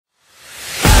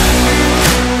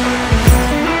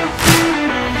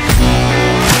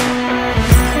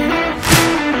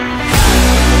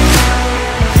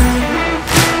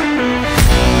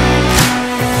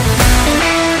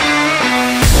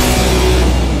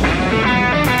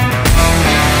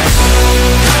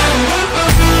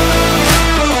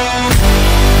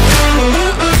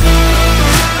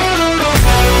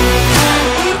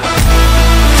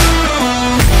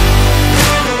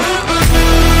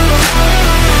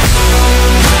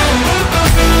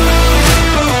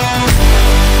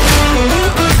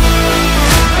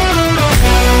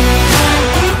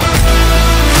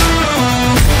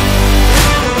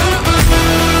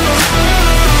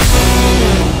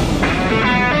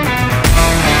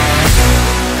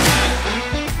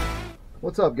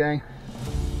What's up, gang?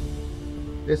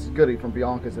 This is Goody from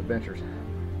Bianca's Adventures.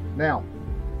 Now,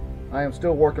 I am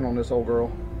still working on this old girl,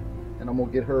 and I'm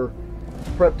gonna get her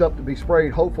prepped up to be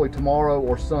sprayed hopefully tomorrow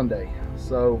or Sunday.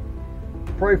 So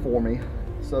pray for me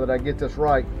so that I get this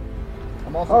right.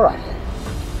 I'm also all right.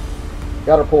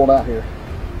 Got her pulled out here.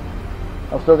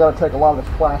 I've still got to take a lot of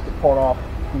this plastic part off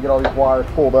and get all these wires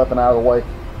pulled up and out of the way,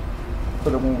 so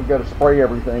that when we go to spray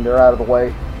everything, they're out of the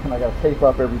way. And I got to tape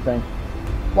up everything.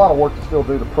 A lot of work to still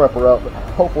do to prep her up, but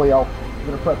hopefully I'll get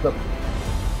her prepped up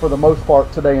for the most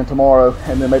part today and tomorrow,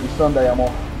 and then maybe Sunday I'm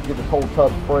gonna get this whole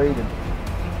tub sprayed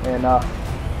and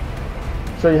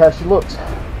show you how she looks.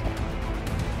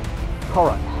 All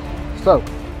right, so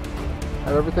I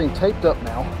have everything taped up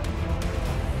now.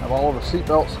 I have all of the seat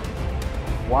belts,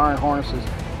 wiring harnesses.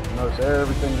 Notice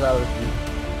everything's out of the Jeep.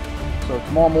 So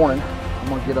tomorrow morning I'm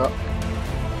gonna get up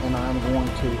and I'm going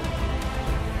to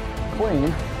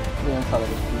clean the inside of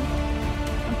this Jeep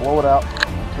and blow it out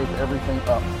and tape everything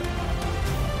up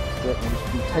that needs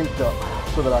to be taped up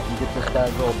so that I can get this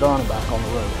bad girl done and back on the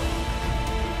road.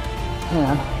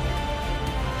 And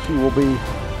she will be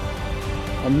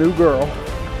a new girl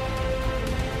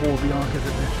for Bianca's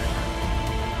Adventures.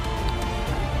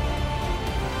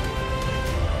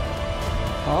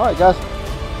 Alright guys,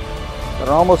 got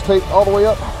her almost taped all the way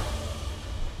up.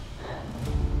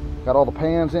 Got all the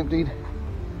pans emptied.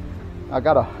 I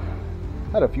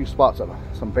had a few spots of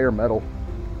some bare metal,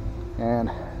 and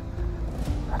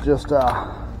I just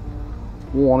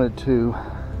wanted to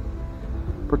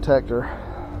protect her.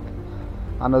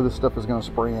 I know this stuff is going to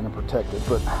spray in and protect it,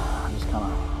 but I just kind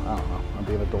of, I don't know, I'm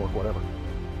being a dork, whatever.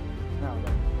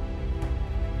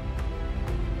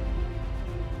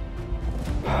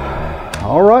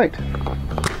 All right,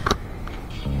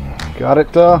 got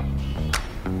it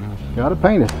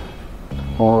painted,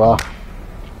 or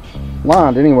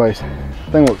lined anyways.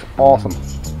 Thing looks awesome.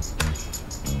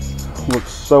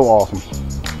 Looks so awesome.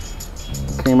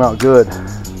 Came out good.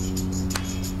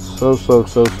 So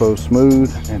smooth,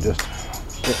 and just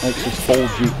it makes this whole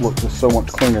Jeep look just so much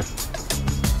cleaner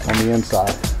on the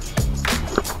inside.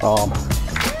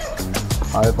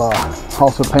 I've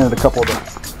also painted a couple of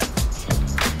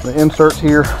the inserts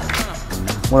here.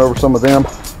 Went over some of them.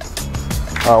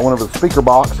 Went over the speaker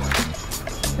box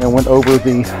and went over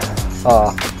the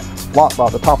lock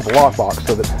box, the top of the lock box,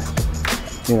 so that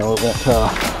it won't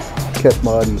catch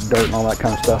mud and dirt and all that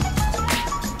kind of stuff.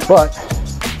 But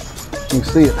you can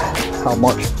see it, how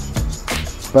much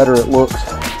better it looks,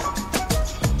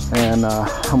 and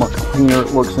how much cleaner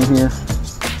it looks in here.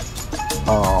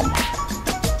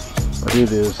 But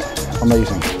it is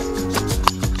amazing.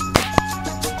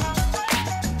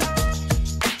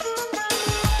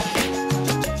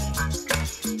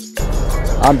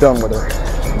 I'm done with her.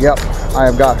 Yep, I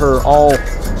have got her all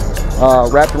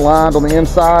wrapped and lined on the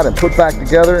inside and put back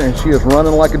together, and she is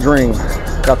running like a dream.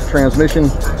 Got the transmission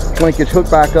linkage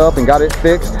hooked back up and got it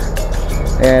fixed,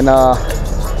 and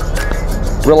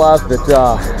realized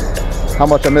that how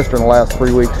much I missed her in the last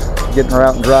 3 weeks, getting her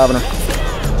out and driving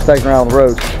her, taking her out on the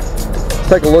roads. Let's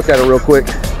take a look at her real quick.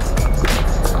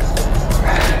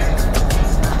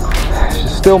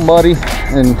 She's still muddy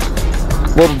and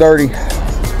a little dirty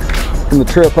from the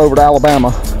trip over to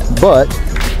Alabama, but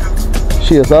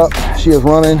she is up, she is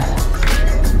running,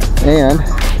 and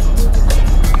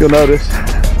you'll notice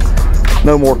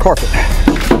no more carpet.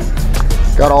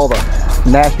 Got all the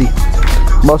nasty,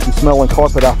 musty smelling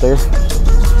carpet out there,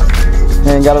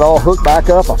 and got it all hooked back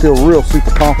up. I feel real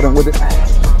super confident with it,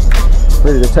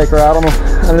 ready to take her out on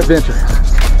an adventure.